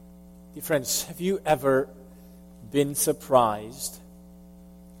Dear friends, have you ever been surprised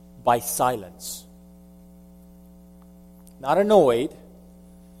by silence? Not annoyed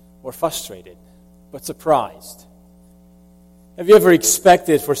or frustrated, but surprised. Have you ever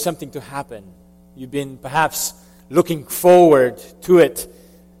expected for something to happen? You've been perhaps looking forward to it,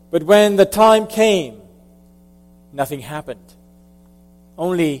 but when the time came, nothing happened.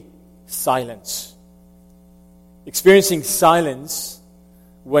 Only silence. Experiencing silence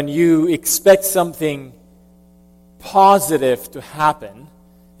when you expect something positive to happen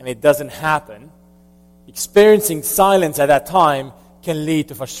and it doesn't happen, experiencing silence at that time can lead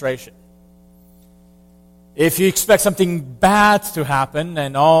to frustration. If you expect something bad to happen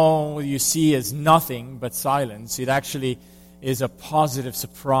and all you see is nothing but silence, it actually is a positive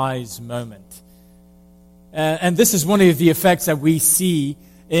surprise moment. And this is one of the effects that we see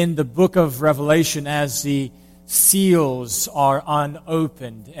in the book of Revelation as the seals are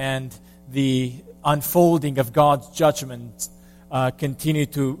unopened and the unfolding of God's judgment continue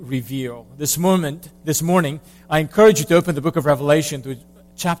to reveal. This morning, I encourage you to open the book of Revelation to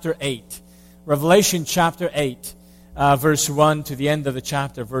chapter 8. Revelation chapter 8, verse 1 to the end of the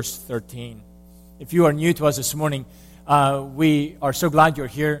chapter, verse 13. If you are new to us this morning, we are so glad you're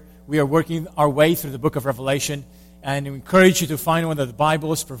here. We are working our way through the book of Revelation, and we encourage you to find one of the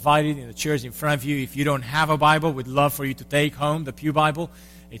Bibles provided in the chairs in front of you. If you don't have a Bible, we'd love for you to take home the Pew Bible.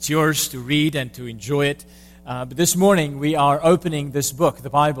 It's yours to read and to enjoy it. But this morning, we are opening this book, the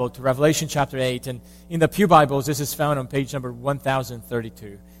Bible, to Revelation chapter 8. And in the Pew Bibles, this is found on page number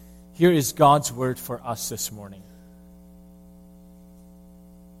 1032. Here is God's word for us this morning.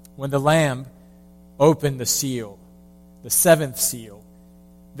 When the Lamb opened the seal, the seventh seal,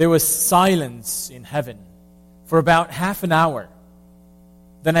 there was silence in heaven for about half an hour.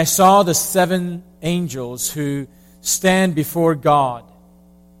 Then I saw the seven angels who stand before God,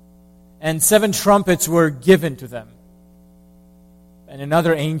 and seven trumpets were given to them. And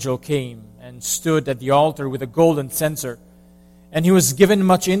another angel came and stood at the altar with a golden censer, and he was given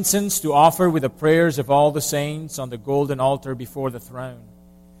much incense to offer with the prayers of all the saints on the golden altar before the throne.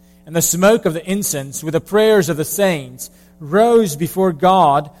 And the smoke of the incense with the prayers of the saints rose before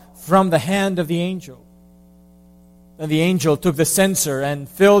God from the hand of the angel. Then the angel took the censer and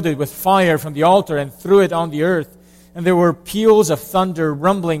filled it with fire from the altar and threw it on the earth. And there were peals of thunder,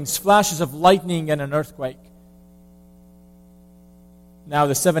 rumblings, flashes of lightning, and an earthquake. Now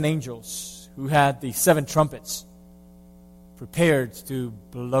the seven angels who had the seven trumpets prepared to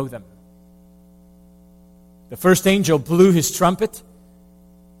blow them. The first angel blew his trumpet,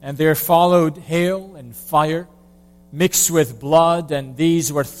 and there followed hail and fire mixed with blood, and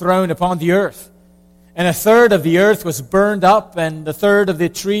these were thrown upon the earth. And a third of the earth was burned up, and a third of the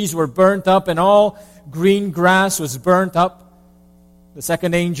trees were burnt up, and all green grass was burnt up. The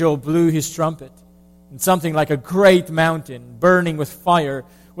second angel blew his trumpet, and something like a great mountain, burning with fire,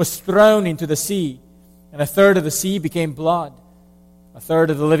 was thrown into the sea, and a third of the sea became blood. A third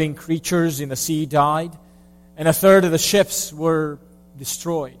of the living creatures in the sea died, and a third of the ships were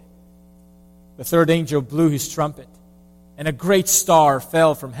destroyed. The third angel blew his trumpet, and a great star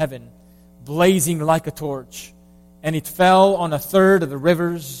fell from heaven, blazing like a torch, and it fell on a third of the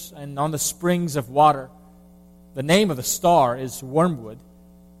rivers and on the springs of water. The name of the star is Wormwood.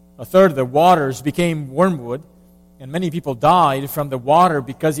 A third of the waters became wormwood, and many people died from the water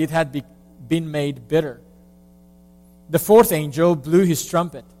because it had been made bitter. The fourth angel blew his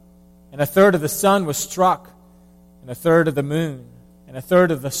trumpet, and a third of the sun was struck, and a third of the moon, and a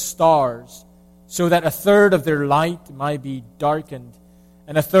third of the stars, so that a third of their light might be darkened,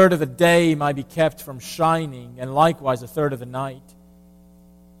 and a third of the day might be kept from shining, and likewise a third of the night.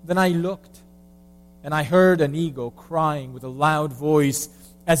 Then I looked, and I heard an eagle crying with a loud voice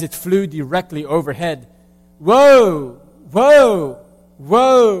as it flew directly overhead, "Woe! Woe!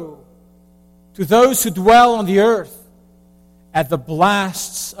 Woe! To those who dwell on the earth, at the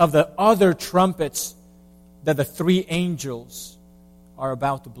blasts of the other trumpets that the three angels are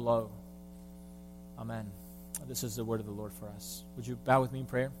about to blow." Amen. This is the word of the Lord for us. Would you bow with me in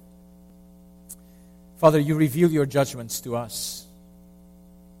prayer? Father, you reveal your judgments to us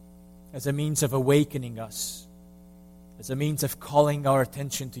as a means of awakening us, as a means of calling our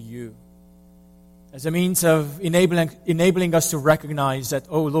attention to you, as a means of enabling us to recognize that,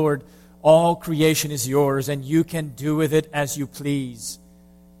 oh Lord, all creation is yours and you can do with it as you please.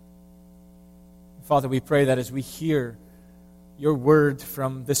 Father, we pray that as we hear your word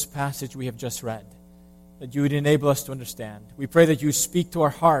from this passage we have just read, that you would enable us to understand. We pray that you speak to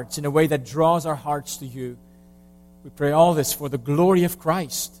our hearts in a way that draws our hearts to you. We pray all this for the glory of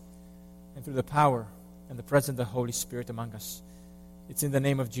Christ and through the power and the presence of the Holy Spirit among us. It's in the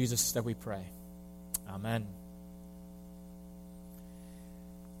name of Jesus that we pray. Amen.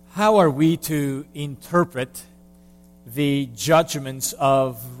 How are we to interpret the judgments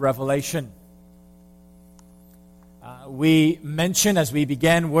of Revelation? We mentioned as we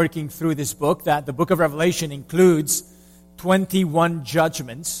began working through this book that the book of Revelation includes 21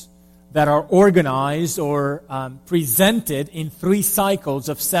 judgments that are organized or presented in 3 cycles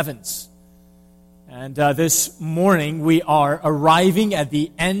of 7s. And this morning we are arriving at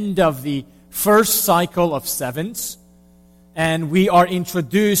the end of the first cycle of 7s, and we are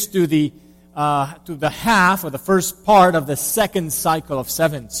introduced to the half or the first part of the second cycle of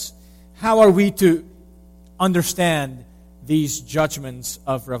 7s. How are we to understand these judgments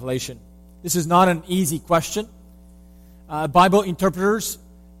of Revelation? This is not an easy question. Bible interpreters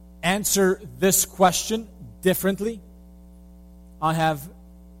answer this question differently. I have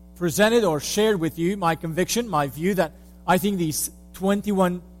presented or shared with you my conviction, my view that I think these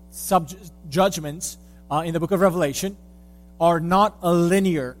 21 judgments in the book of Revelation are not a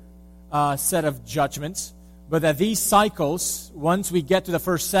linear set of judgments, but that these cycles, once we get to the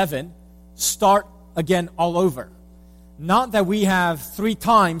first 7, start again all over. Not that we have 3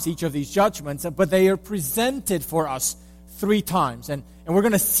 times each of these judgments, but they are presented for us 3 times. And we're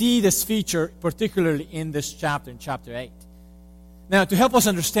going to see this feature particularly in this chapter, in chapter 8. Now, to help us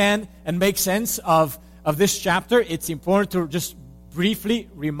understand and make sense of this chapter, it's important to just briefly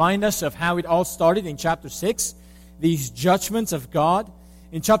remind us of how it all started in chapter 6, these judgments of God.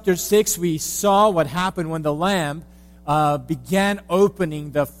 In chapter 6, we saw what happened when the Lamb began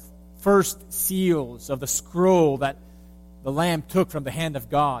opening the first seals of the scroll that the Lamb took from the hand of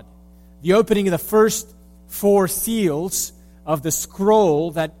God. The opening of the first 4 seals of the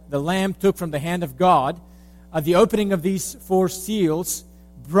scroll that the Lamb took from the hand of God, the opening of these 4 seals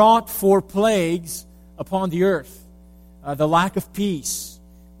brought 4 plagues upon the earth. The lack of peace,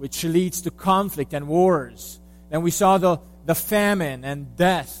 which leads to conflict and wars. Then we saw the famine and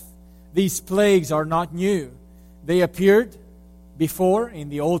death. These plagues are not new. They appeared before in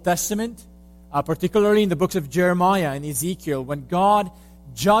the Old Testament, particularly in the books of Jeremiah and Ezekiel, when God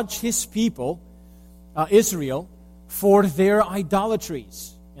judged His people, Israel, for their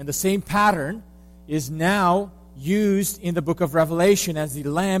idolatries. And the same pattern is now used in the book of Revelation as the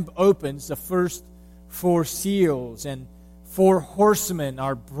Lamb opens the first 4 seals, and 4 horsemen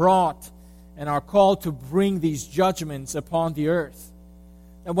are brought and are called to bring these judgments upon the earth.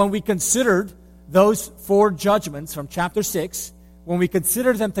 And when we considered those 4 judgments from chapter 6, when we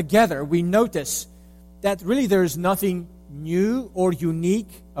consider them together, we notice that really there is nothing new or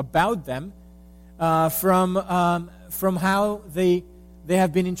unique about them from how they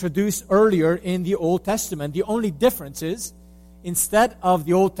have been introduced earlier in the Old Testament. The only difference is, instead of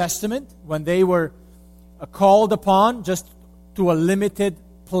the Old Testament, when they were called upon just to a limited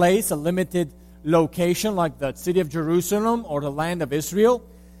place, a limited location, like the city of Jerusalem or the land of Israel,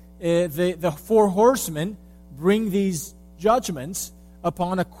 the 4 horsemen bring these judgments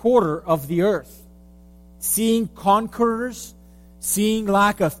upon a quarter of the earth. Seeing conquerors, seeing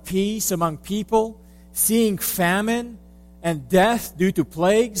lack of peace among people, seeing famine and death due to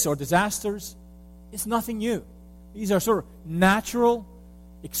plagues or disasters, it's nothing new. These are sort of natural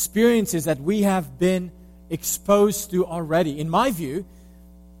experiences that we have been exposed to already. In my view,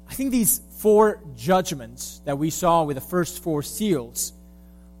 I think these 4 judgments that we saw with the first 4 seals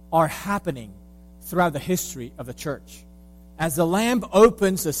are happening throughout the history of the church. As the Lamb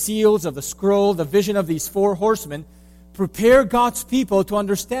opens the seals of the scroll, the vision of these 4 horsemen prepare God's people to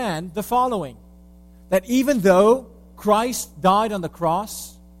understand the following: that even though Christ died on the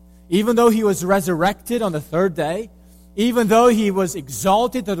cross, even though He was resurrected on the 3rd day, even though He was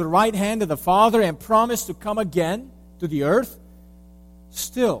exalted to the right hand of the Father and promised to come again to the earth,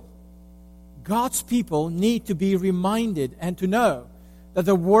 still, God's people need to be reminded and to know that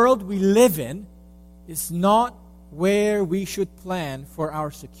the world we live in is not where we should plan for our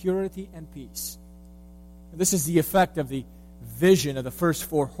security and peace. And this is the effect of the vision of the first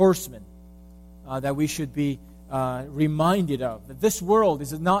 4 horsemen that we should be reminded of. That this world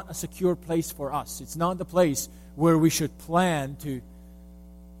is not a secure place for us. It's not the place where we should plan to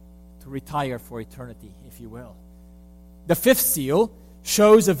retire for eternity, if you will. The 5th seal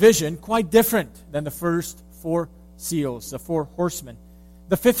shows a vision quite different than the first 4 seals, the 4 horsemen.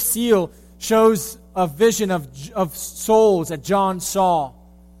 The 5th seal shows a vision of souls that John saw.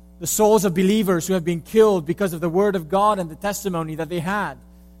 The souls of believers who have been killed because of the word of God and the testimony that they had.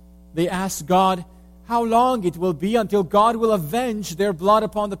 They asked God how long it will be until God will avenge their blood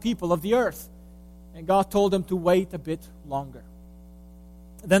upon the people of the earth. And God told them to wait a bit longer.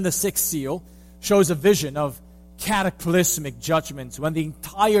 Then the 6th seal shows a vision of cataclysmic judgments when the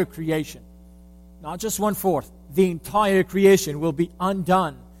entire creation, not just 1/4, the entire creation will be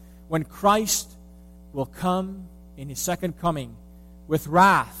undone when Christ will come in His second coming with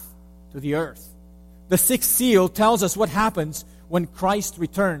wrath to the earth. The sixth seal tells us what happens when Christ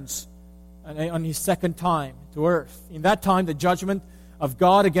returns on His second time to earth. In that time, the judgment of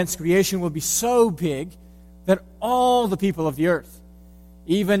God against creation will be so big that all the people of the earth,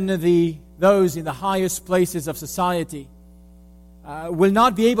 even those in the highest places of society, will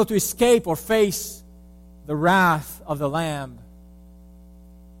not be able to escape or face the wrath of the Lamb.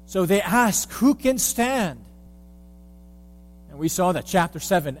 So they ask, who can stand? And we saw that chapter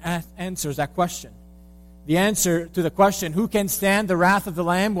 7 answers that question. The answer to the question, who can stand the wrath of the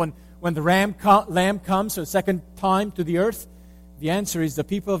Lamb when the Lamb comes for the second time to the earth? The answer is the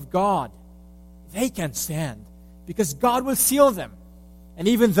people of God. They can stand because God will seal them. And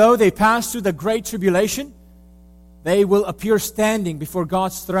even though they pass through the great tribulation, they will appear standing before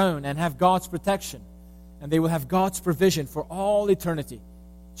God's throne and have God's protection. And they will have God's provision for all eternity.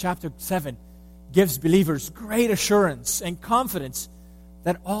 Chapter 7 gives believers great assurance and confidence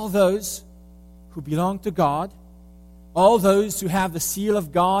that all those who belong to God, all those who have the seal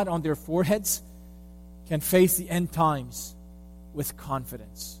of God on their foreheads, can face the end times with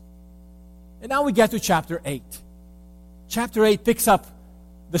confidence. And now we get to chapter 8. Chapter 8 picks up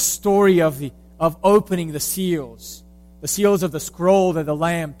the story of opening the seals of the scroll that the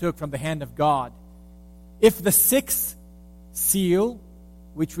Lamb took from the hand of God. If the sixth seal,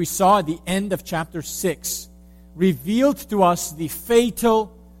 which we saw at the end of chapter 6, revealed to us the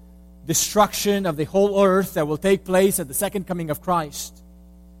fatal destruction of the whole earth that will take place at the second coming of Christ,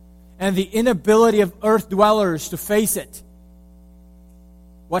 and the inability of earth dwellers to face it,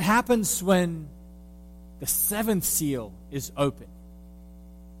 what happens when the seventh seal is opened?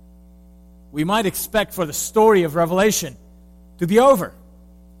 We might expect for the story of Revelation to be over.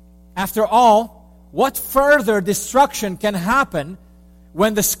 After all, what further destruction can happen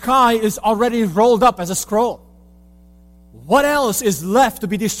when the sky is already rolled up as a scroll? What else is left to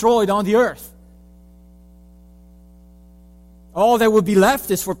be destroyed on the earth? All that will be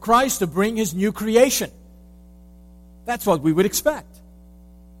left is for Christ to bring His new creation. That's what we would expect.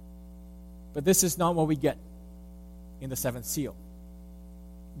 But this is not what we get in the seventh seal.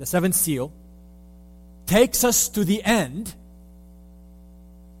 The seventh seal takes us to the end,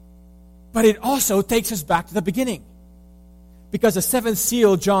 but it also takes us back to the beginning. Because the seventh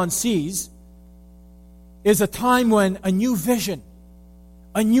seal John sees is a time when a new vision,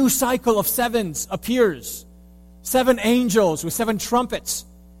 a new cycle of sevens appears. 7 angels with 7 trumpets.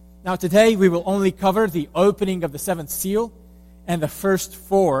 Now today we will only cover the opening of the seventh seal and the first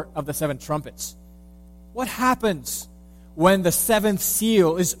 4 of the 7 trumpets. What happens when the seventh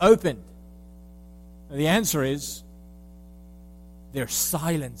seal is opened? The answer is there's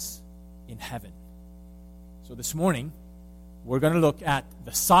silence in heaven. So this morning we're going to look at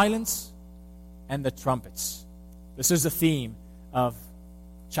the silence and the trumpets. This is the theme of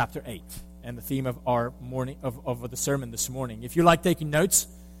chapter 8 and the theme of our morning of the sermon this morning. If you like taking notes,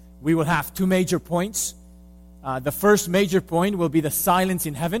 we will have 2 major points. The first major point will be the silence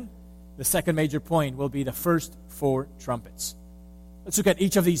in heaven. The second major point will be the first 4 trumpets. Let's look at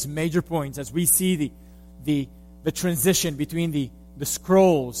each of these major points as we see the transition between the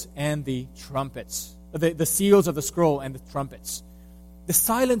scrolls and the trumpets. The seals of the scroll and the trumpets. The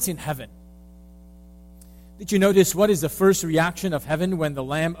silence in heaven. Did you notice what is the first reaction of heaven when the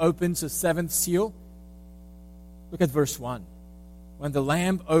Lamb opens the 7th seal? Look at verse 1. When the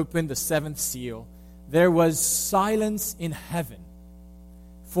Lamb opened the 7th seal, there was silence in heaven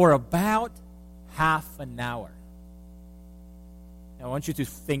for about half an hour. Now, I want you to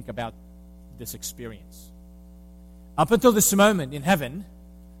think about this experience. Up until this moment in heaven,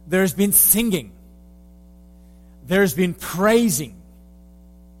 there's been singing. There's been praising.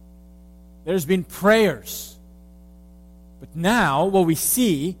 There's been prayers. But now what we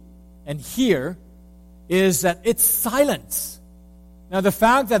see and hear is that it's silence. Now the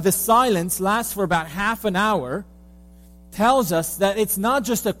fact that the silence lasts for about half an hour tells us that it's not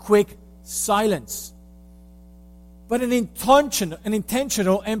just a quick silence, but an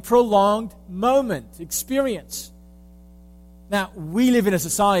intentional and prolonged experience. Now, we live in a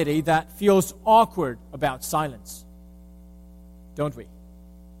society that feels awkward about silence, don't we?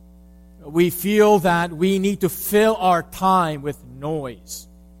 We feel that we need to fill our time with noise.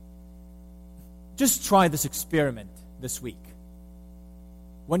 Just try this experiment this week.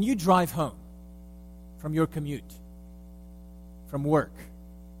 When you drive home from your commute, from work,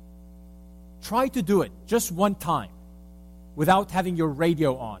 try to do it just one time without having your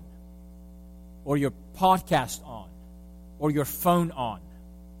radio on or your podcast on or your phone on.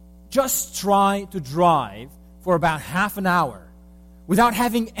 Just try to drive for about half an hour without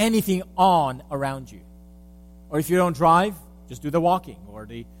having anything on around you. Or if you don't drive, just do the walking or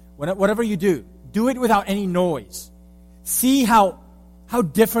whatever you do. Do it without any noise. See how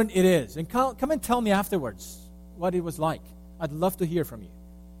different it is. And come and tell me afterwards what it was like. I'd love to hear from you.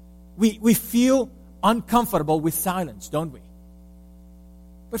 We feel uncomfortable with silence, don't we?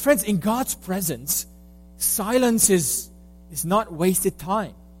 But friends, in God's presence, silence is not wasted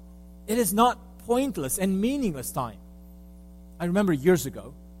time. It is not pointless and meaningless time. I remember years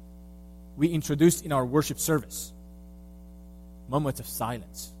ago, we introduced in our worship service moments of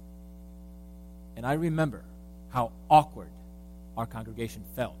silence. And I remember how awkward our congregation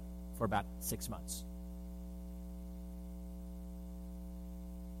felt for about 6 months.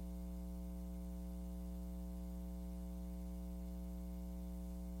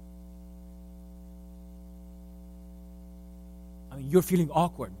 I mean, you're feeling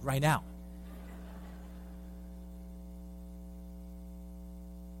awkward right now.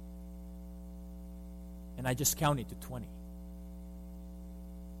 And I just counted to 20.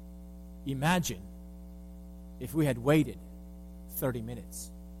 Imagine if we had waited 30 minutes.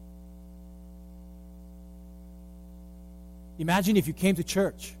 Imagine if you came to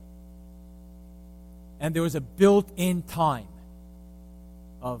church and there was a built-in time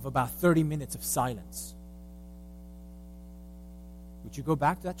of about 30 minutes of silence. Would you go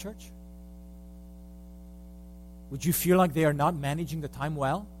back to that church? Would you feel like they are not managing the time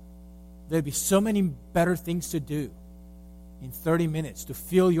well? There'd be so many better things to do in 30 minutes to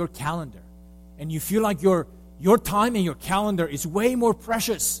fill your calendar. And you feel like your time and your calendar is way more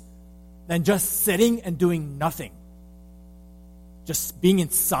precious than just sitting and doing nothing. Just being in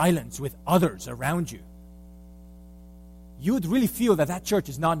silence with others around you. You would really feel that church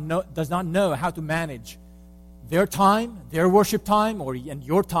does not know how to manage their time, their worship time, and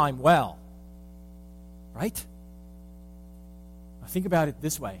your time well. Right? Now think about it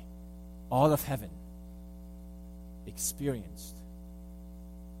this way. All of heaven experienced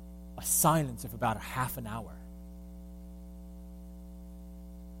a silence of about a half an hour.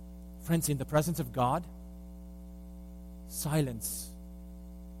 Friends, in the presence of God, silence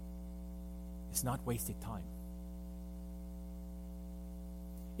is not wasted time.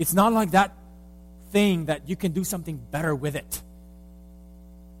 It's not like that thing that you can do something better with it.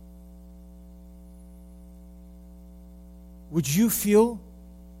 Would you feel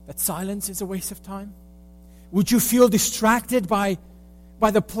that silence is a waste of time? Would you feel distracted by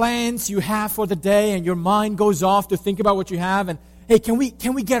the plans you have for the day and your mind goes off to think about what you have and, hey, can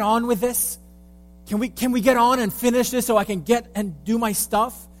we get on with this? Can we get on and finish this so I can get and do my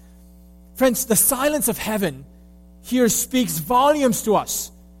stuff? Friends, the silence of heaven here speaks volumes to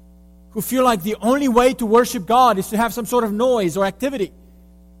us who feel like the only way to worship God is to have some sort of noise or activity.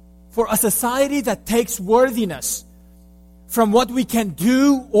 For a society that takes worthiness from what we can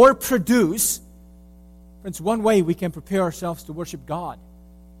do or produce, friends, one way we can prepare ourselves to worship God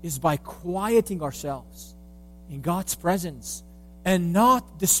is by quieting ourselves in God's presence and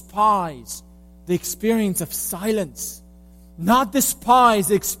not despise the experience of silence, not despise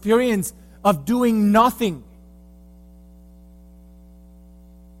the experience of doing nothing,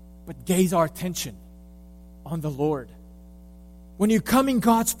 but gaze our attention on the Lord. When you come in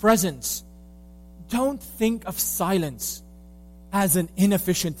God's presence, don't think of silence as an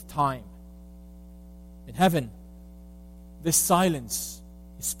inefficient time. In heaven, this silence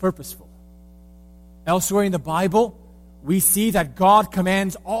is purposeful. Elsewhere in the Bible, we see that God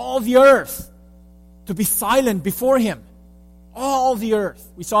commands all the earth to be silent before Him. All the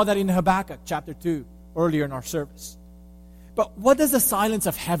earth. We saw that in Habakkuk chapter 2 earlier in our service. But what does the silence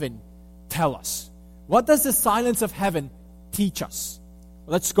of heaven tell us? What does the silence of heaven teach us?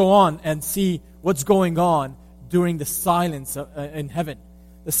 Let's go on and see what's going on during the silence in heaven.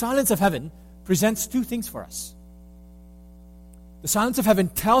 The silence of heaven presents two things for us. The silence of heaven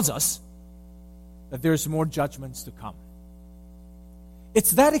tells us that there's more judgments to come.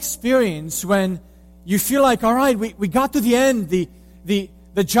 It's that experience when you feel like, all right, we got to the end, the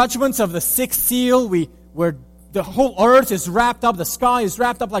judgments of the sixth seal, where the whole earth is wrapped up, the sky is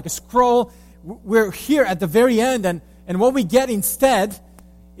wrapped up like a scroll. We're here at the very end, and what we get instead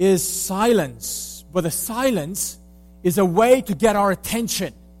is silence. But the silence is a way to get our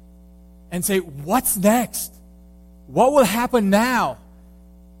attention and say, what's next? What will happen now?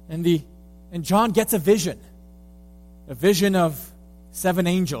 And John gets a vision of 7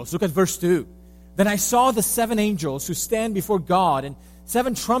 angels. Look at verse 2. Then I saw the 7 angels who stand before God, and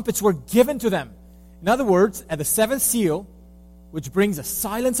 7 trumpets were given to them. In other words, at the 7th seal, which brings a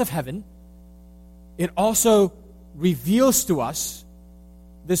silence of heaven, it also reveals to us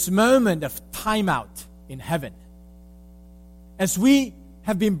this moment of timeout in heaven. As we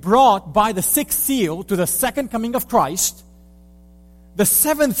have been brought by the sixth seal to the second coming of Christ, the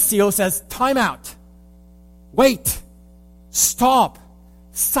seventh seal says, time out. Wait. Stop.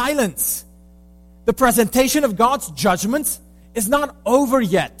 Silence. The presentation of God's judgments is not over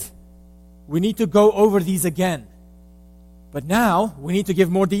yet. We need to go over these again. But now, we need to give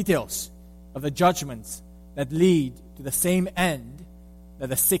more details of the judgments that lead to the same end that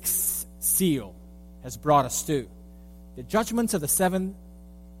the sixth seal has brought us to. The judgments of the seven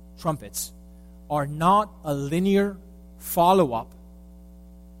trumpets are not a linear follow-up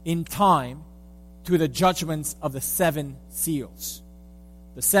in time to the judgments of the seven seals.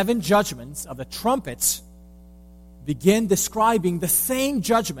 The seven judgments of the trumpets begin describing the same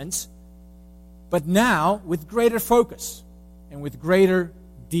judgments, but now with greater focus and with greater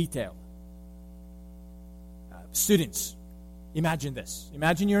detail. Students, imagine this.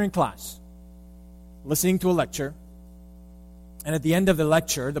 Imagine you're in class, listening to a lecture, and at the end of the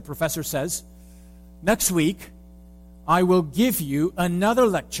lecture, the professor says, next week, I will give you another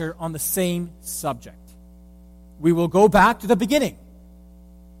lecture on the same subject. We will go back to the beginning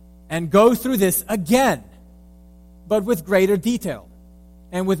and go through this again, but with greater detail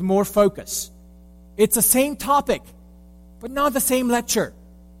and with more focus. It's the same topic, but not the same lecture.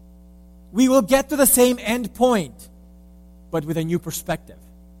 We will get to the same end point, but with a new perspective.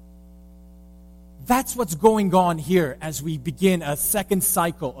 That's what's going on here as we begin a second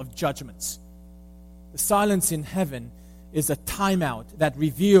cycle of judgments. The silence in heaven is a timeout that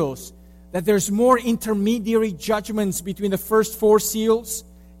reveals that there's more intermediary judgments between the first four seals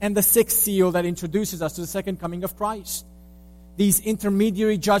and the sixth seal that introduces us to the second coming of Christ. These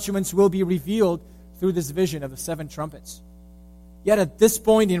intermediary judgments will be revealed through this vision of the seven trumpets. Yet at this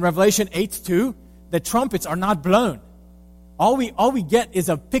point in Revelation 8:2, the trumpets are not blown. All we get is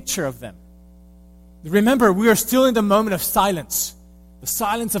a picture of them. Remember, we are still in the moment of silence. The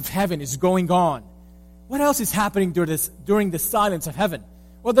silence of heaven is going on. What else is happening during the silence of heaven?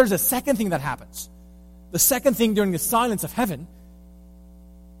 Well, there's a second thing that happens. The second thing during the silence of heaven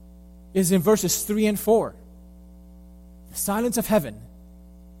is in verses 3 and 4. The silence of heaven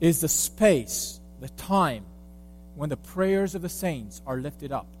is the space, the time, when the prayers of the saints are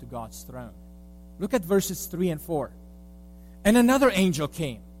lifted up to God's throne. Look at verses 3 and 4. And another angel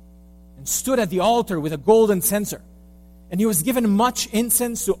came and stood at the altar with a golden censer. And he was given much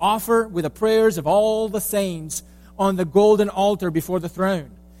incense to offer with the prayers of all the saints on the golden altar before the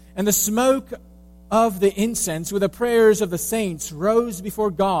throne. And the smoke of the incense with the prayers of the saints rose before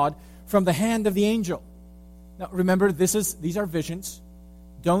God from the hand of the angel. Now remember, these are visions.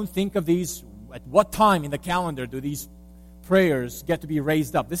 Don't think of these, at what time in the calendar do these prayers get to be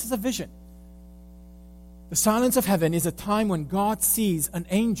raised up. This is a vision. The silence of heaven is a time when God sees an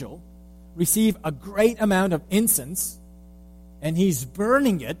angel receive a great amount of incense, and he's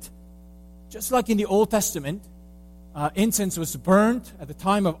burning it, just like in the Old Testament. Incense was burned at the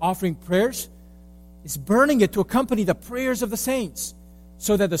time of offering prayers. He's burning it to accompany the prayers of the saints,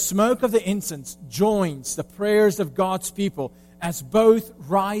 so that the smoke of the incense joins the prayers of God's people as both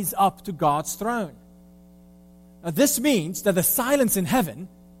rise up to God's throne. Now, this means that the silence in heaven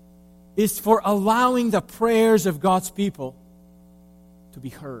is for allowing the prayers of God's people to be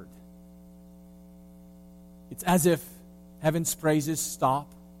heard. It's as if heaven's praises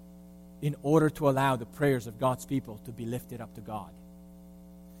stop in order to allow the prayers of God's people to be lifted up to God.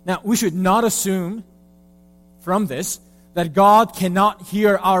 Now, we should not assume from this that God cannot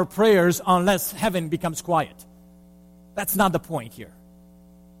hear our prayers unless heaven becomes quiet. That's not the point here.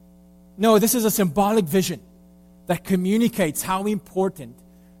 No, this is a symbolic vision that communicates how important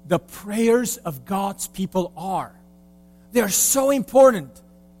the prayers of God's people are. They are so important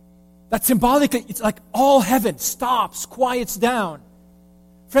that symbolically, it's like all heaven stops, quiets down.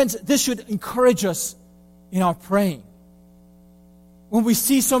 Friends, this should encourage us in our praying. When we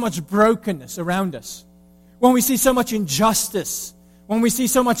see so much brokenness around us, when we see so much injustice, when we see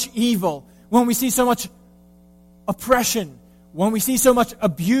so much evil, when we see so much oppression, when we see so much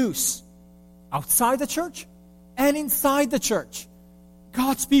abuse outside the church and inside the church,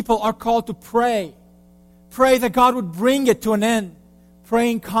 God's people are called to pray. Pray that God would bring it to an end.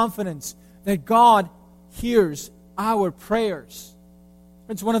 Pray in confidence that God hears our prayers.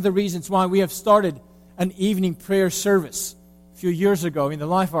 It's one of the reasons why we have started an evening prayer service a few years ago in the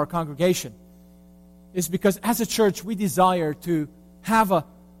life of our congregation, is because as a church we desire to have a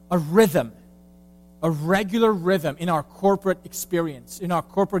rhythm, a regular rhythm in our corporate experience, in our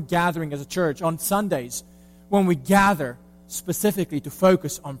corporate gathering as a church on Sundays when we gather specifically to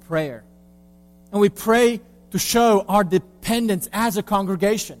focus on prayer. And we pray to show our dependence as a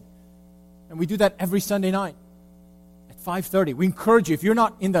congregation. And we do that every Sunday night at 5:30. We encourage you, if you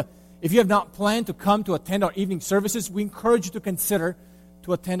have not planned to come to attend our evening services, we encourage you to consider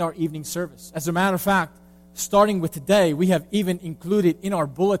to attend our evening service. As a matter of fact, starting with today, we have even included in our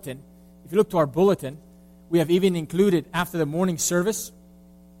bulletin, if you look to our bulletin, we have even included after the morning service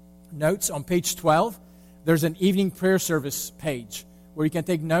notes on page 12. There's an evening prayer service page where you can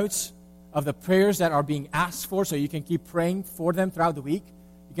take notes of the prayers that are being asked for so you can keep praying for them throughout the week.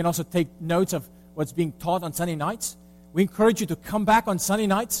 You can also take notes of what's being taught on Sunday nights. We encourage you to come back on Sunday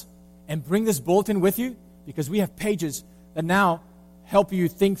nights and bring this bulletin with you, because we have pages that now help you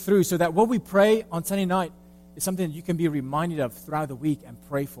think through so that what we pray on Sunday night is something that you can be reminded of throughout the week and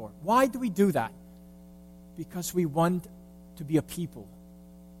pray for. Why do we do that? Because we want to be a people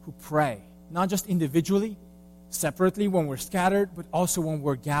who pray, not just individually, separately when we're scattered, but also when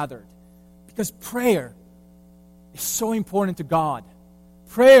we're gathered. Because prayer is so important to God.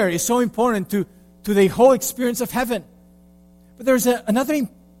 Prayer is so important to the whole experience of heaven. But there's another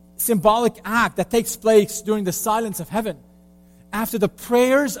symbolic act that takes place during the silence of heaven. After the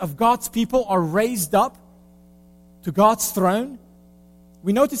prayers of God's people are raised up to God's throne,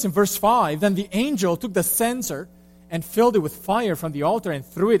 we notice in verse 5, then the angel took the censer and filled it with fire from the altar and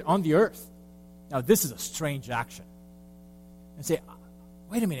threw it on the earth. Now, this is a strange action. And say,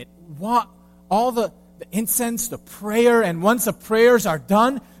 wait a minute, what? All the incense, the prayer, and once the prayers are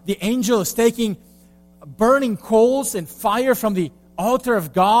done, the angel is taking burning coals and fire from the altar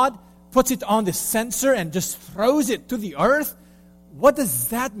of God, puts it on the censer, and just throws it to the earth? What does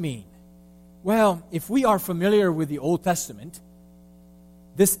that mean? Well, if we are familiar with the Old Testament,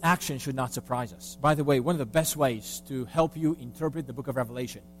 this action should not surprise us. By the way, one of the best ways to help you interpret the book of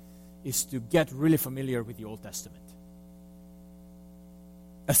Revelation is to get really familiar with the Old Testament.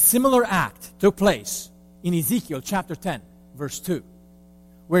 A similar act took place in Ezekiel chapter 10, verse 2,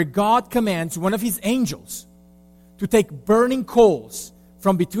 where God commands one of his angels to take burning coals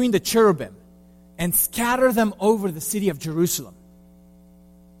from between the cherubim and scatter them over the city of Jerusalem.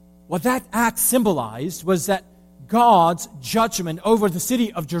 What that act symbolized was that God's judgment over the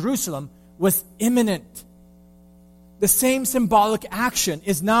city of Jerusalem was imminent. The same symbolic action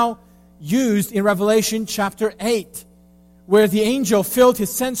is now used in Revelation chapter 8, where the angel filled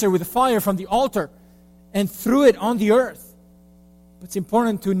his censer with fire from the altar and threw it on the earth. But it's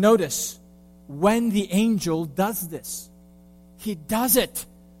important to notice when the angel does this. He does it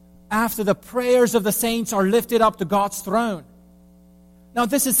after the prayers of the saints are lifted up to God's throne. Now,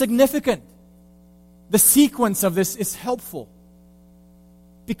 this is significant. The sequence of this is helpful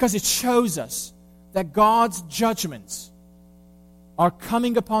because it shows us that God's judgments are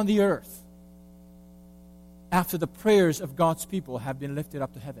coming upon the earth after the prayers of God's people have been lifted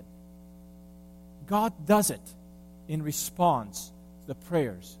up to heaven. God does it in response to the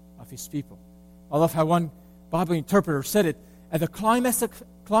prayers of his people. I love how one Bible interpreter said it, at the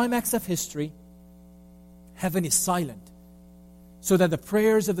climax of history, heaven is silent so that the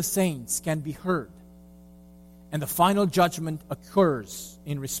prayers of the saints can be heard, and the final judgment occurs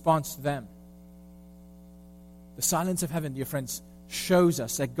in response to them. The silence of heaven, dear friends, shows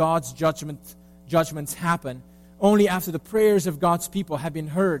us that God's judgments happen only after the prayers of God's people have been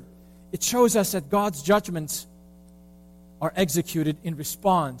heard. It shows us that God's judgments are executed in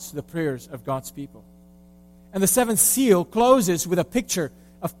response to the prayers of God's people. And the seventh seal closes with a picture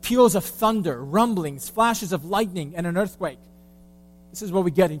of peals of thunder, rumblings, flashes of lightning, and an earthquake. This is what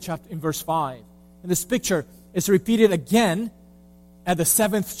we get in verse 5. And this picture is repeated again at the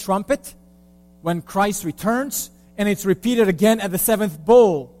seventh trumpet when Christ returns, and it's repeated again at the seventh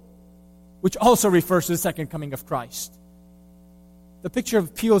bowl, which also refers to the second coming of Christ. The picture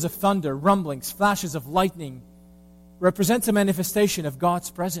of peals of thunder, rumblings, flashes of lightning represents a manifestation of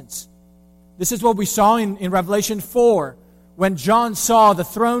God's presence. This is what we saw in Revelation 4 when John saw the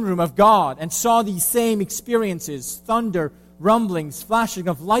throne room of God and saw these same experiences, thunder, rumblings, flashing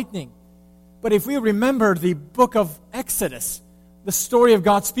of lightning. But if we remember the book of Exodus, the story of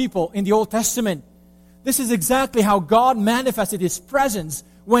God's people in the Old Testament, this is exactly how God manifested his presence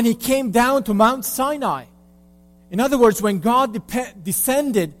when he came down to Mount Sinai. In other words, when God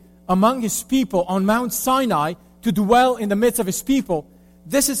descended among his people on Mount Sinai to dwell in the midst of his people,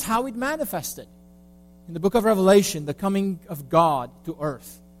 this is how it manifested. In the book of Revelation, the coming of God to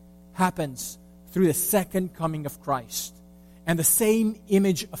earth happens through the second coming of Christ. And the same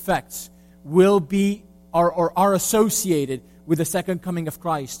image effects will be or are associated with the second coming of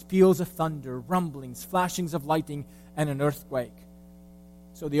Christ. Peals of thunder, rumblings, flashings of lightning, and an earthquake.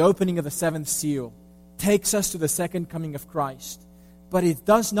 So the opening of the seventh seal takes us to the second coming of Christ. but it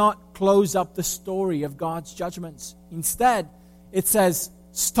does not close up the story of God's judgments. Instead, it says,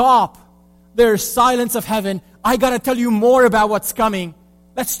 stop. There's silence of heaven. I got to tell you more about what's coming.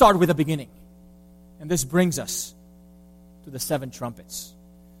 Let's start with the beginning. And this brings us to the 7 trumpets.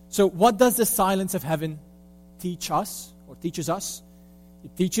 So what does the silence of heaven teach us, or teaches us?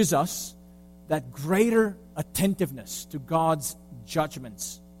 It teaches us that greater attentiveness to God's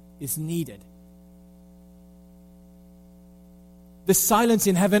judgments is needed. The silence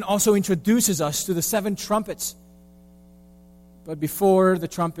in heaven also introduces us to the 7 trumpets. But before the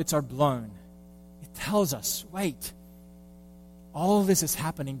trumpets are blown, it tells us, wait, all this is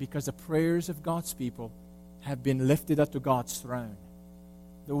happening because the prayers of God's people have been lifted up to God's throne.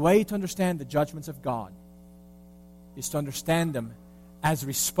 The way to understand the judgments of God is to understand them as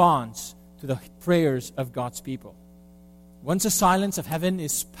response to the prayers of God's people. Once the silence of heaven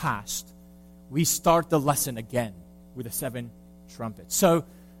is past, we start the lesson again with the 7 trumpets. So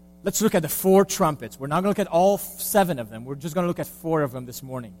let's look at the 4 trumpets. We're not going to look at all 7 of them. We're just going to look at 4 of them this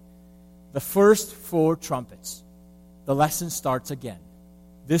morning. The first 4 trumpets. The lesson starts again.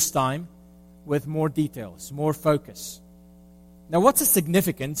 This time with more details, more focus. Now, what's the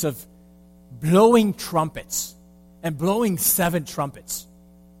significance of blowing trumpets and blowing 7 trumpets?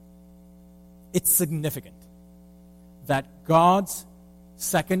 It's significant that God's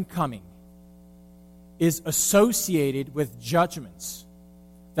second coming is associated with judgments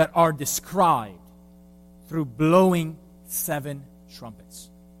that are described through blowing 7 trumpets.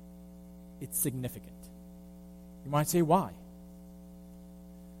 It's significant. You might say, why?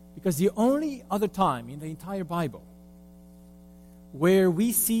 Because the only other time in the entire Bible where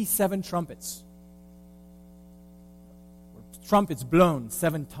we see 7 trumpets, or trumpets blown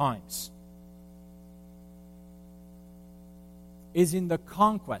 7 times, is in the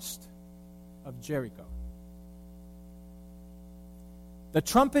conquest of Jericho. The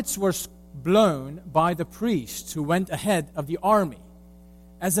trumpets were blown by the priests who went ahead of the army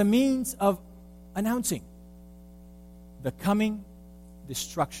as a means of announcing the coming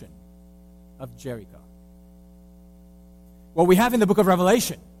destruction of Jericho. What we have in the book of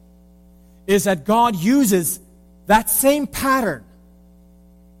Revelation is that God uses that same pattern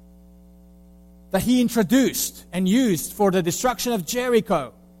that He introduced and used for the destruction of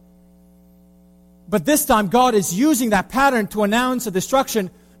Jericho. But this time, God is using that pattern to announce a destruction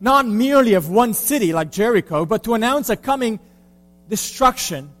not merely of one city like Jericho, but to announce a coming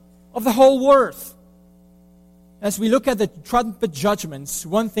destruction of the whole earth. As we look at the trumpet judgments,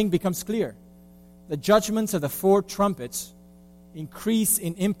 one thing becomes clear. The judgments of the 4 trumpets increase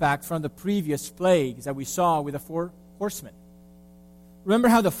in impact from the previous plagues that we saw with the 4 horsemen. Remember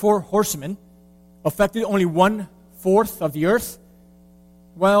how the 4 horsemen affected only 1/4 of the earth?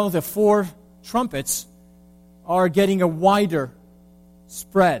 Well, the 4 trumpets are getting a wider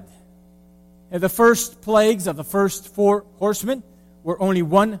spread. And the first plagues of the first 4 horsemen were only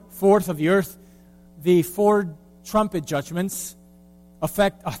 1/4 of the earth. The 4 trumpet judgments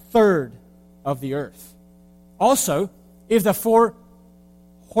affect 1/3 of the earth. Also, if the 4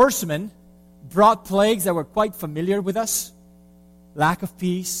 horsemen brought plagues that were quite familiar with us, lack of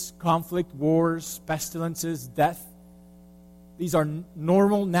peace, conflict, wars, pestilences, death, these are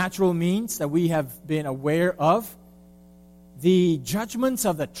normal, natural means that we have been aware of. The judgments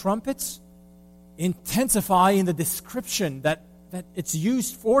of the trumpets intensify in the description that it's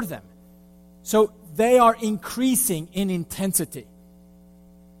used for them. So they are increasing in intensity.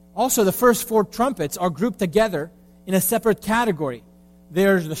 Also, the first 4 trumpets are grouped together in a separate category.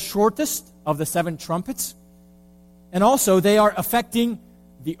 They're the shortest of the 7 trumpets. And also, they are affecting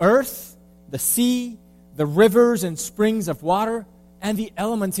the earth, the sea, the rivers and springs of water, and the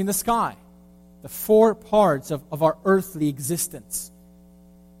elements in the sky. The 4 parts of our earthly existence.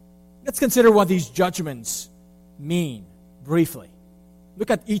 Let's consider what these judgments mean briefly. Look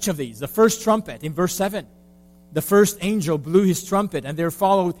at each of these. The first trumpet in verse 7. The first angel blew his trumpet, and there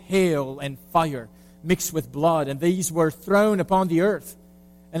followed hail and fire mixed with blood, and these were thrown upon the earth.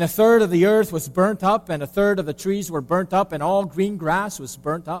 And 1/3 of the earth was burnt up, and 1/3 of the trees were burnt up, and all green grass was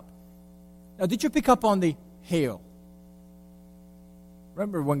burnt up. Now, did you pick up on the hail?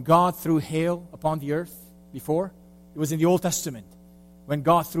 Remember when God threw hail upon the earth before? It was in the Old Testament, when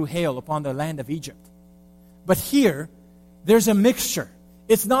God threw hail upon the land of Egypt. But here, there's a mixture.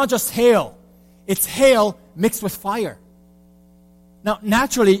 It's not just hail. It's hail mixed with fire. Now,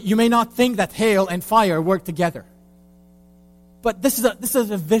 naturally, you may not think that hail and fire work together. But this is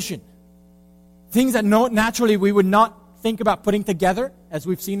a vision. Things that naturally we would not think about putting together, as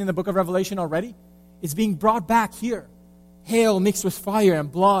we've seen in the book of Revelation already, is being brought back here. Hail mixed with fire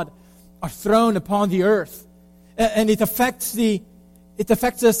and blood are thrown upon the earth. And it affects the It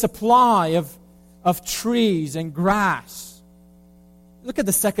affects the supply of trees and grass. Look at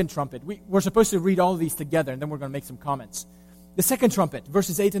the second trumpet. We're supposed to read all of these together, and then we're going to make some comments. The second trumpet,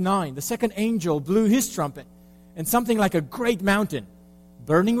 verses 8 and 9. The second angel blew his trumpet, and something like a great mountain,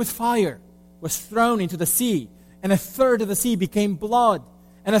 burning with fire, was thrown into the sea, and a third of the sea became blood,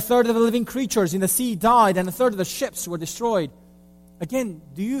 and a third of the living creatures in the sea died, and a third of the ships were destroyed. Again,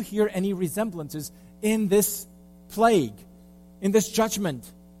 do you hear any resemblances in this plague, in this judgment?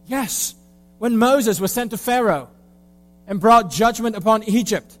 Yes. When Moses was sent to Pharaoh and brought judgment upon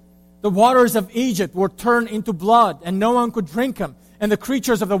Egypt, the waters of Egypt were turned into blood, and no one could drink them, and the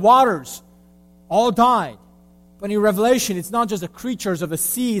creatures of the waters all died. But in Revelation, it's not just the creatures of the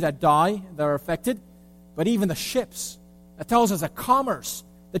sea that die, that are affected, but even the ships. That tells us that commerce,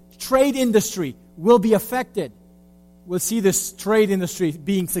 the trade industry will be affected. We'll see this trade industry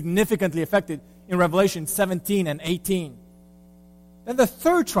being significantly affected in Revelation 17 and 18. Then the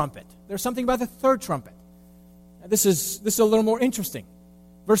third trumpet. There's something about the third trumpet. This is a little more interesting.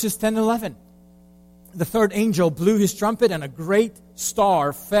 Verses 10 and 11. The third angel blew his trumpet, and a great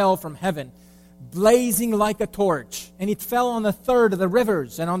star fell from heaven, blazing like a torch, and it fell on a third of the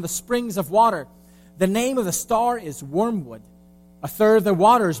rivers and on the springs of water. The name of the star is Wormwood. A third of the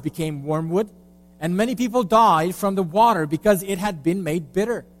waters became wormwood, and many people died from the water because it had been made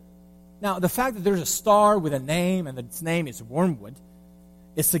bitter. Now, the fact that there's a star with a name and that its name is Wormwood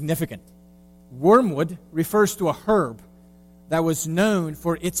is significant. Wormwood refers to a herb that was known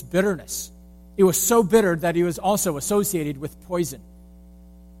for its bitterness. It was so bitter that it was also associated with poison.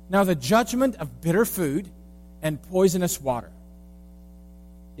 Now, the judgment of bitter food and poisonous water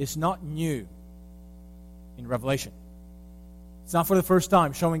is not new in Revelation. It's not for the first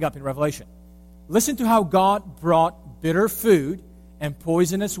time showing up in Revelation. Listen to how God brought bitter food and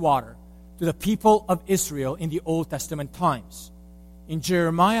poisonous water to the people of Israel in the Old Testament times. In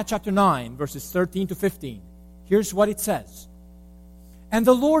Jeremiah chapter 9, verses 13 to 15, here's what it says. And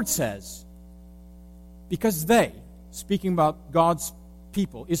the Lord says, because they, speaking about God's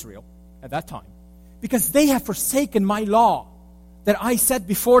people, Israel, at that time, because they have forsaken my law that I set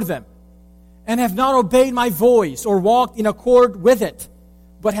before them, and have not obeyed my voice or walked in accord with it,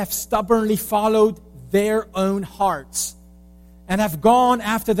 but have stubbornly followed their own hearts, and have gone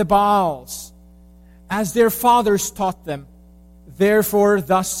after the Baals, as their fathers taught them. Therefore,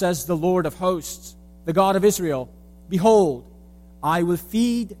 thus says the Lord of hosts, the God of Israel, behold, I will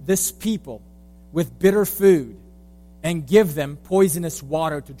feed this people with bitter food and give them poisonous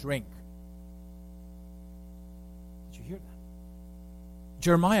water to drink. Did you hear that?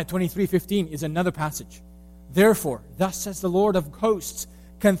 Jeremiah 23:15 is another passage. Therefore, thus says the Lord of hosts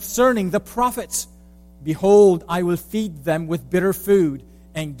concerning the prophets, behold, I will feed them with bitter food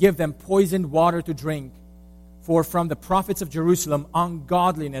and give them poisoned water to drink. For from the prophets of Jerusalem,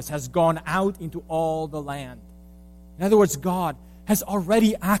 ungodliness has gone out into all the land. In other words, God has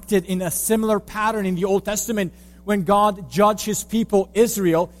already acted in a similar pattern in the Old Testament when God judged His people,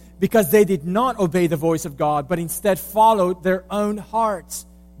 Israel, because they did not obey the voice of God, but instead followed their own hearts.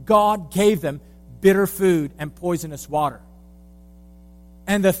 God gave them bitter food and poisonous water.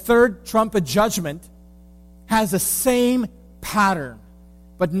 And the third trumpet judgment has the same pattern,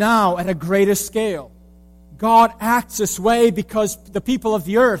 but now at a greater scale. God acts this way because the people of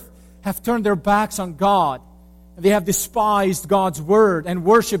the earth have turned their backs on God. They have despised God's word and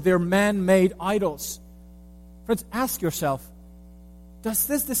worshiped their man-made idols. Friends, ask yourself, does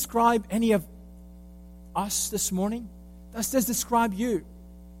this describe any of us this morning? Does this describe you?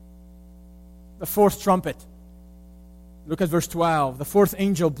 The fourth trumpet. Look at verse 12. The fourth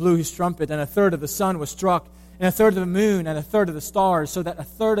angel blew his trumpet, and a third of the sun was struck, and a third of the moon, and a third of the stars, so that a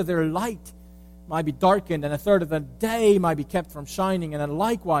third of their light might be darkened, and a third of the day might be kept from shining, and then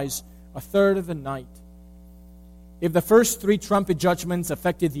likewise a third of the night. If the first three trumpet judgments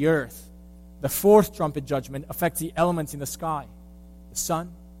affected the earth, the fourth trumpet judgment affects the elements in the sky: the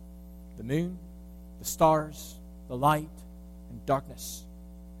sun, the moon, the stars, the light, and darkness.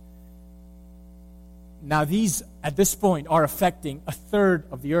 Now these, at this point, are affecting a third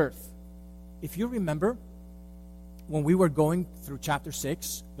of the earth. If you remember, when we were going through chapter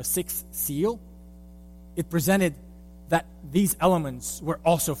 6, the sixth seal, it presented that these elements were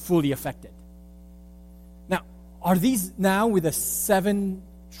also fully affected. Now, are these now with the 7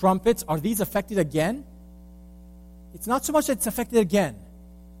 trumpets, are these affected again? It's not so much that it's affected again.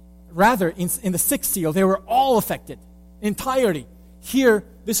 Rather, in the sixth seal, they were all affected entirely. Here,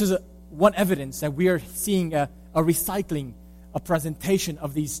 this is one evidence that we are seeing a recycling, a presentation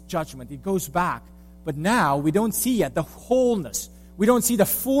of these judgments. It goes back. But now, we don't see yet the wholeness. We don't see the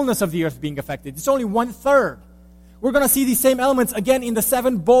fullness of the earth being affected. It's only 1/3. we're going to see these same elements again in the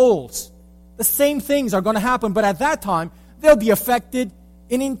 7 bowls. The same things are going to happen, but at that time, they'll be affected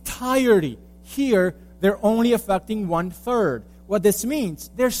in entirety. Here, they're only affecting 1/3. What this means,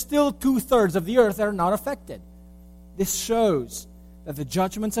 there's still 2/3 of the earth that are not affected. This shows that the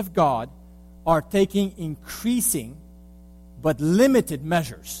judgments of God are taking increasing but limited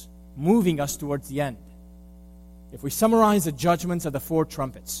measures, moving us towards the end. If we summarize the judgments of the 4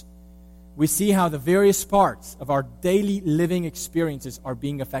 trumpets, we see how the various parts of our daily living experiences are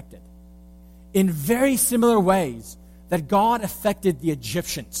being affected in very similar ways that God affected the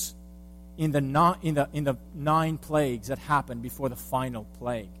Egyptians in the 9 plagues that happened before the final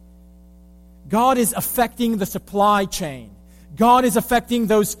plague. God is affecting the supply chain. God is affecting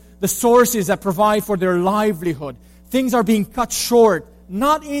the sources that provide for their livelihood. Things are being cut short,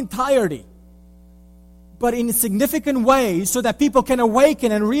 not in entirety, but in significant ways so that people can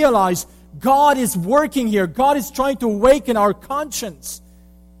awaken and realize God is working here. God is trying to awaken our conscience.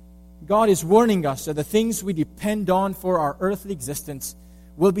 God is warning us that the things we depend on for our earthly existence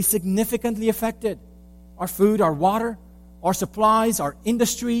will be significantly affected. Our food, our water, our supplies, our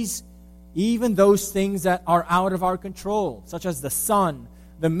industries, even those things that are out of our control, such as the sun,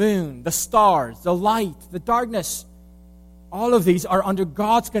 the moon, the stars, the light, the darkness. All of these are under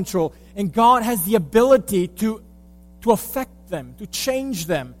God's control, and God has the ability to affect them, to change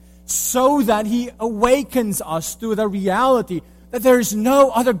them, so that He awakens us to the reality that there is no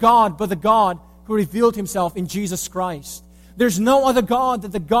other God but the God who revealed Himself in Jesus Christ. There's no other God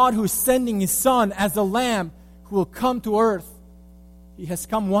than the God who is sending His Son as the Lamb who will come to earth. He has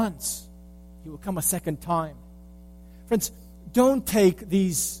come once. He will come a second time. Friends, don't take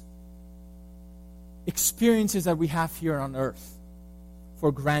these experiences that we have here on earth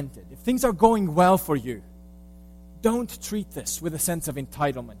for granted. If things are going well for you, don't treat this with a sense of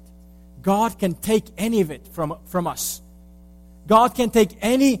entitlement. God can take any of it from us. God can take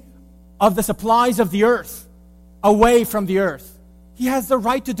any of the supplies of the earth away from the earth. He has the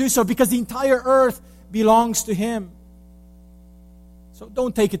right to do so because the entire earth belongs to Him. So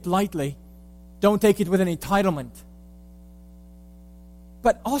don't take it lightly. Don't take it with an entitlement.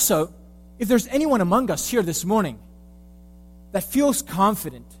 But also, if there's anyone among us here this morning that feels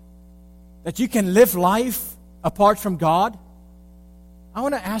confident that you can live life apart from God, I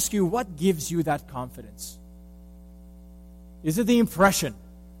want to ask you, what gives you that confidence? Is it the impression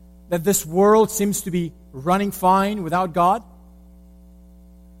that this world seems to be running fine without God?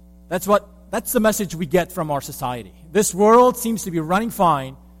 That's the message we get from our society. This world seems to be running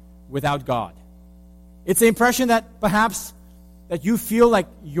fine without God. It's the impression that perhaps that you feel like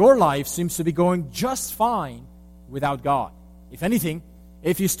your life seems to be going just fine without God. If anything,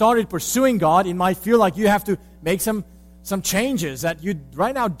 if you started pursuing God, it might feel like you have to make some changes that you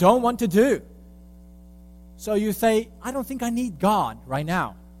right now don't want to do. So you say, I don't think I need God right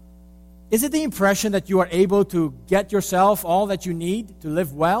now. Is it the impression that you are able to get yourself all that you need to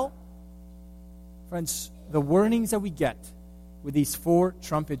live well? Friends, the warnings that we get with these 4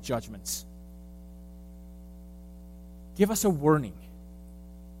 trumpet judgments give us a warning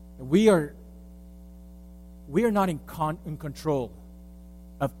that we are not in control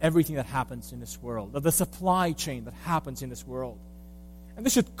of everything that happens in this world, of the supply chain that happens in this world. And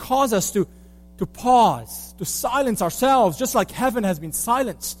this should cause us to pause, to silence ourselves, just like heaven has been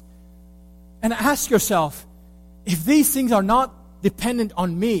silenced. And ask yourself, if these things are not dependent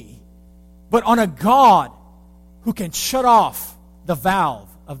on me, but on a God who can shut off the valve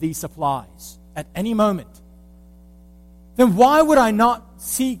of these supplies at any moment, then why would I not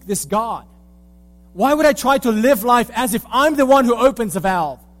seek this God? Why would I try to live life as if I'm the one who opens the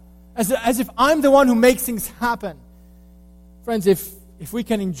valve? As if I'm the one who makes things happen? Friends, if we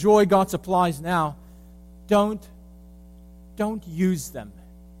can enjoy God's supplies now, don't use them.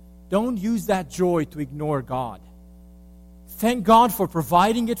 Don't use that joy to ignore God. Thank God for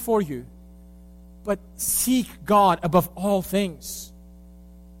providing it for you, but seek God above all things.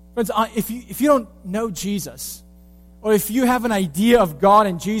 Friends, if you don't know Jesus, or if you have an idea of God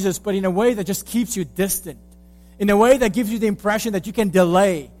and Jesus, but in a way that just keeps you distant, in a way that gives you the impression that you can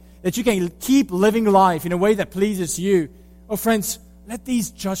delay, that you can keep living life in a way that pleases you, oh friends, let these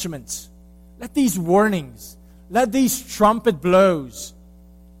judgments, let these warnings, let these trumpet blows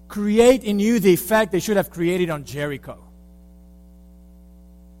create in you the effect they should have created on Jericho.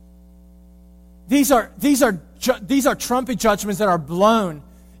 These are trumpet judgments that are blown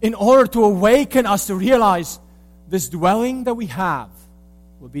in order to awaken us to realize this dwelling that we have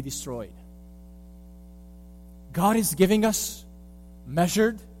will be destroyed. God is giving us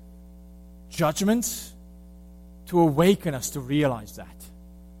measured judgments to awaken us to realize that.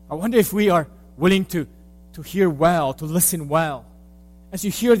 I wonder if we are willing to to hear well, to listen well. As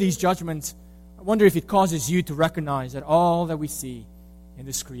you hear these judgments, I wonder if it causes you to recognize that all that we see in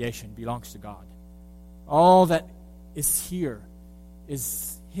this creation belongs to God. All that is here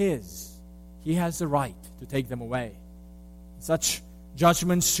is His. He has the right to take them away. Such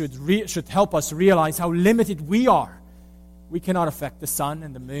judgments should help us realize how limited we are. We cannot affect the sun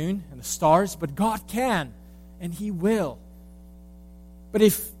and the moon and the stars, but God can, and He will. But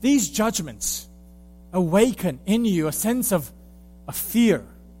if these judgments awaken in you a sense of fear,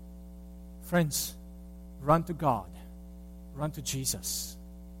 friends, run to God. Run to Jesus.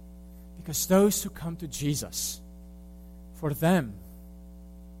 Because those who come to Jesus, for them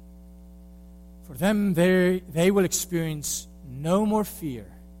they will experience no more fear,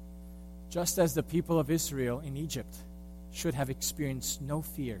 just as the people of Israel in Egypt should have experienced no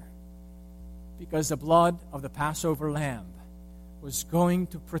fear, because the blood of the Passover lamb was going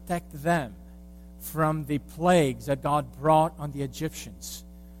to protect them from the plagues that God brought on the Egyptians.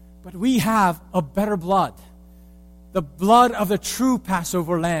 But we have a better blood, the blood of the true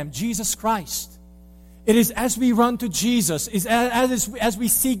Passover lamb, Jesus Christ. It is as we run to Jesus, as we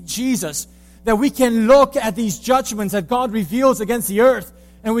seek Jesus, that we can look at these judgments that God reveals against the earth,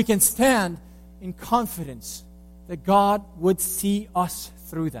 and we can stand in confidence that God would see us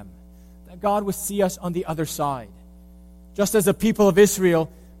through them, that God would see us on the other side. Just as the people of Israel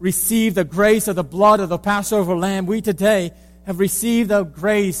received the grace of the blood of the Passover lamb, we today have received the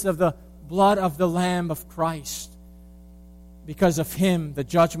grace of the blood of the Lamb of Christ. Because of Him, the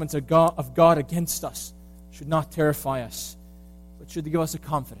judgments of God against us should not terrify us, but should give us a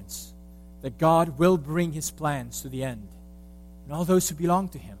confidence that God will bring His plans to the end. And all those who belong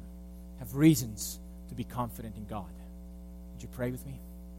to Him have reasons to be confident in God. Would you pray with me?